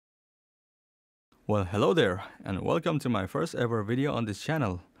Well, hello there and welcome to my first ever video on this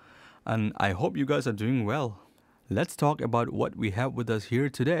channel, and I hope you guys are doing well. Let's talk about what we have with us here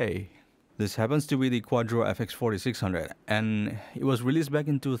today. This happens to be the Quadro FX4600 and it was released back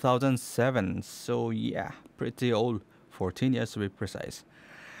in 2007, so yeah, pretty old, 14 years to be precise.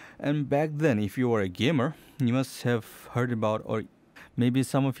 And back then, if you were a gamer, you must have heard about, or maybe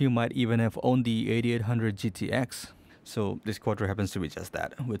some of you might even have owned the 8800 GTX. So this Quadro happens to be just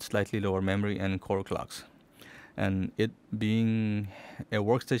that, with slightly lower memory and core clocks. And it being a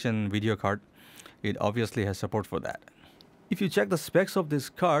workstation video card, it obviously has support for that. If you check the specs of this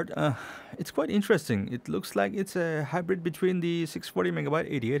card, it's quite interesting. It looks like it's a hybrid between the 640MB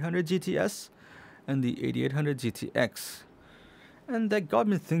 8800 GTS and the 8800 GTX. And that got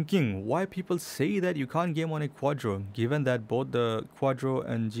me thinking why people say that you can't game on a Quadro, given that both the Quadro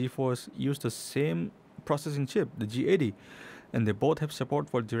and Geforce use the same processing chip, the G80, and they both have support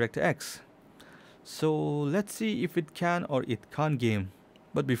for DirectX. So let's see if it can or it can't game.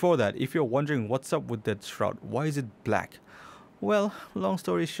 But before that, if you're wondering what's up with that shroud, why is it black? Well, long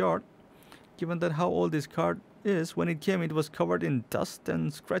story short, given that how old this card is, when it came it was covered in dust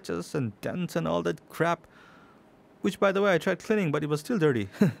and scratches and dents and all that crap, which by the way I tried cleaning but it was still dirty.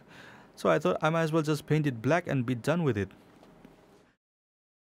 So I thought I might as well just paint it black and be done with it.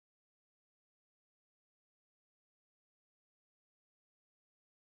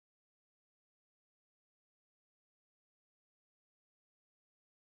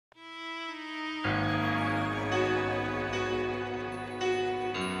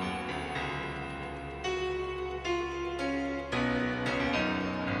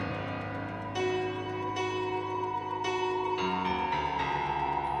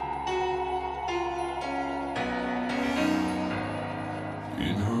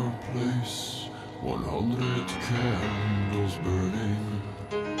 In her place, 100 candles burning.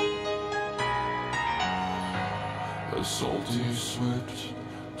 A salty sweat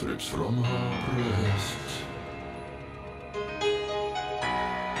drips from her breast.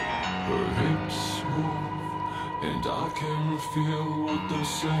 Her hips move, and I can feel what they're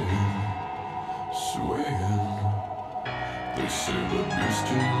saying, swaying. They say the beast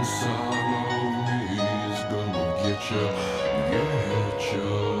inside of me is gonna get ya, yeah.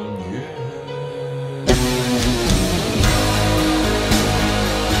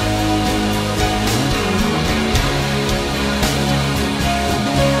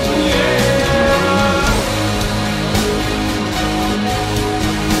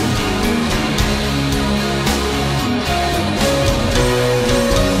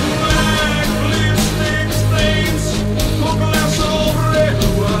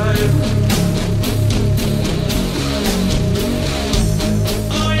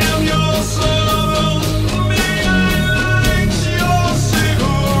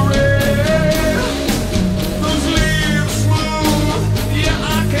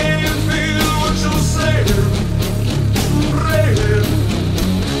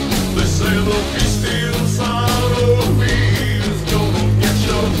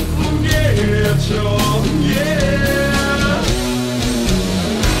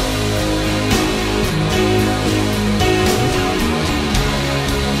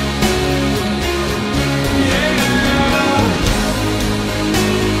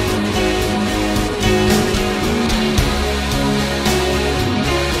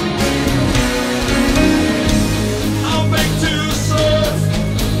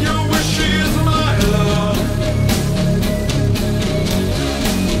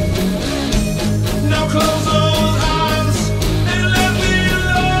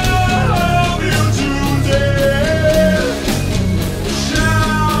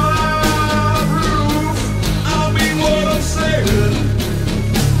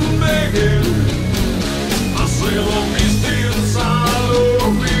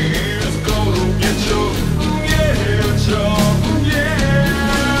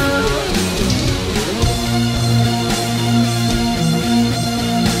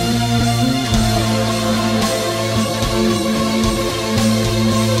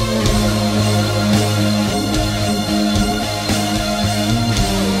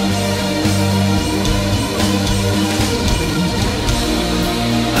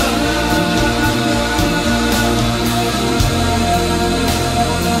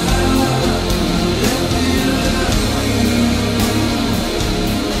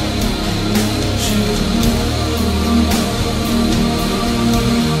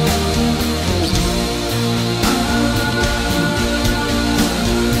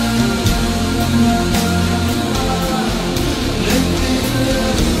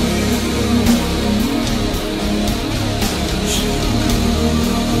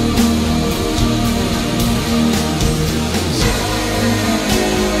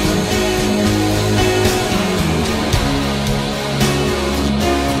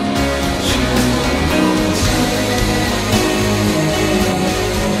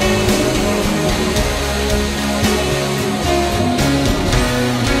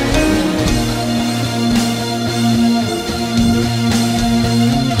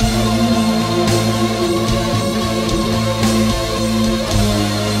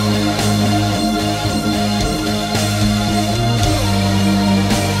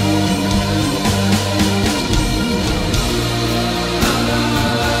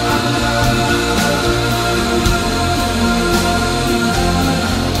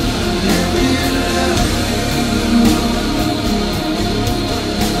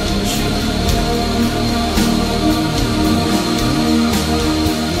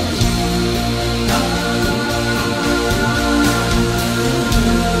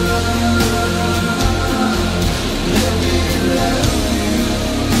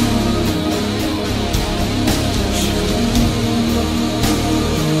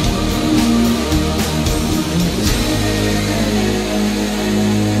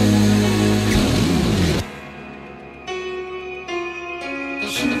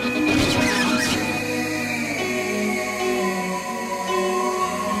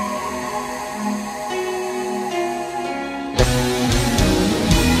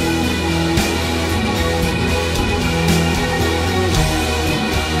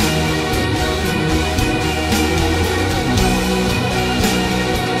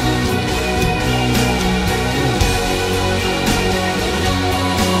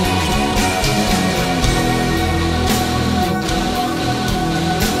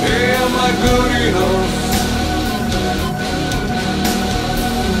 enough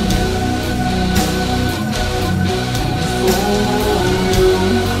for you?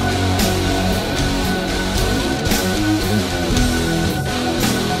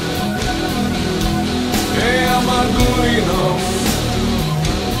 Hey, am I good enough?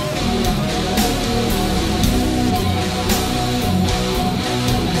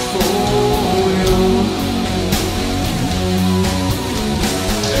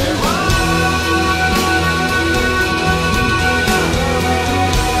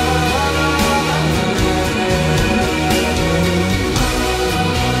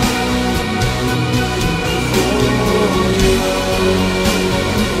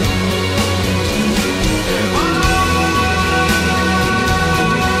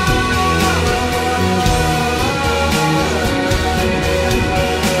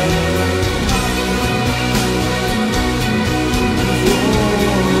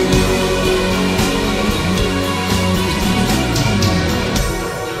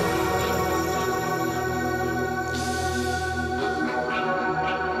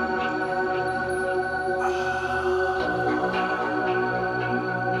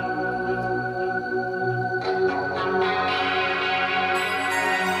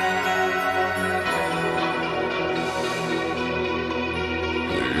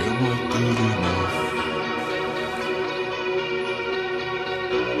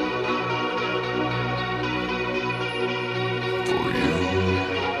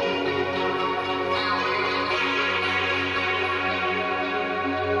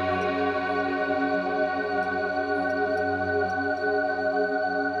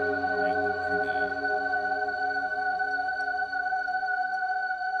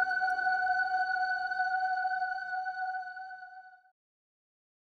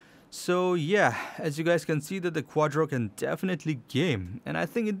 So yeah, as you guys can see that the Quadro can definitely game, and I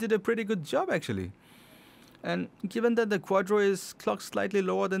think it did a pretty good job actually. And given that the Quadro is clocked slightly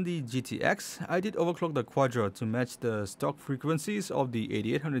lower than the GTX, I did overclock the Quadro to match the stock frequencies of the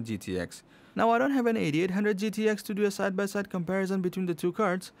 8800 GTX. Now I don't have an 8800 GTX to do a side-by-side comparison between the two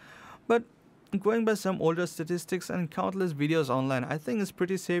cards, but going by some older statistics and countless videos online, I think it's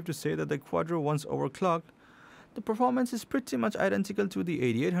pretty safe to say that the Quadro, once overclocked, the performance is pretty much identical to the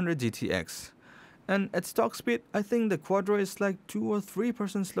 8800 GTX. And at stock speed, I think the Quadro is like 2 or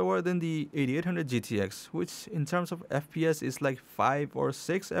 3% slower than the 8800 GTX, which in terms of FPS is like 5 or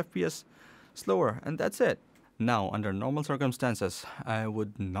 6 FPS slower, and that's it. Now, under normal circumstances, I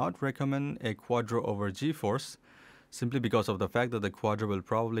would not recommend a Quadro over Geforce, simply because of the fact that the Quadro will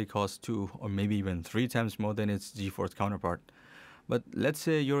probably cost 2 or maybe even 3 times more than its Geforce counterpart. But let's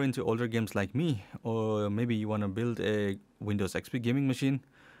say you're into older games like me, or maybe you want to build a Windows XP gaming machine,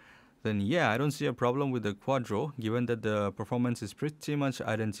 then yeah, I don't see a problem with the Quadro, given that the performance is pretty much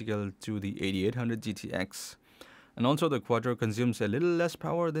identical to the 8800 GTX. And also the Quadro consumes a little less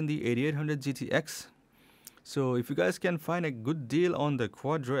power than the 8800 GTX. So if you guys can find a good deal on the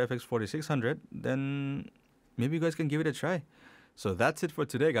Quadro FX4600, then maybe you guys can give it a try. So that's it for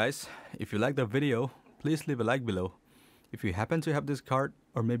today, guys. If you like the video, please leave a like below. If you happen to have this card,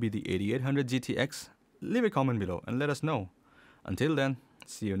 or maybe the 8800 GTX, leave a comment below and let us know. Until then,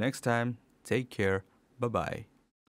 see you next time. Take care. Bye-bye.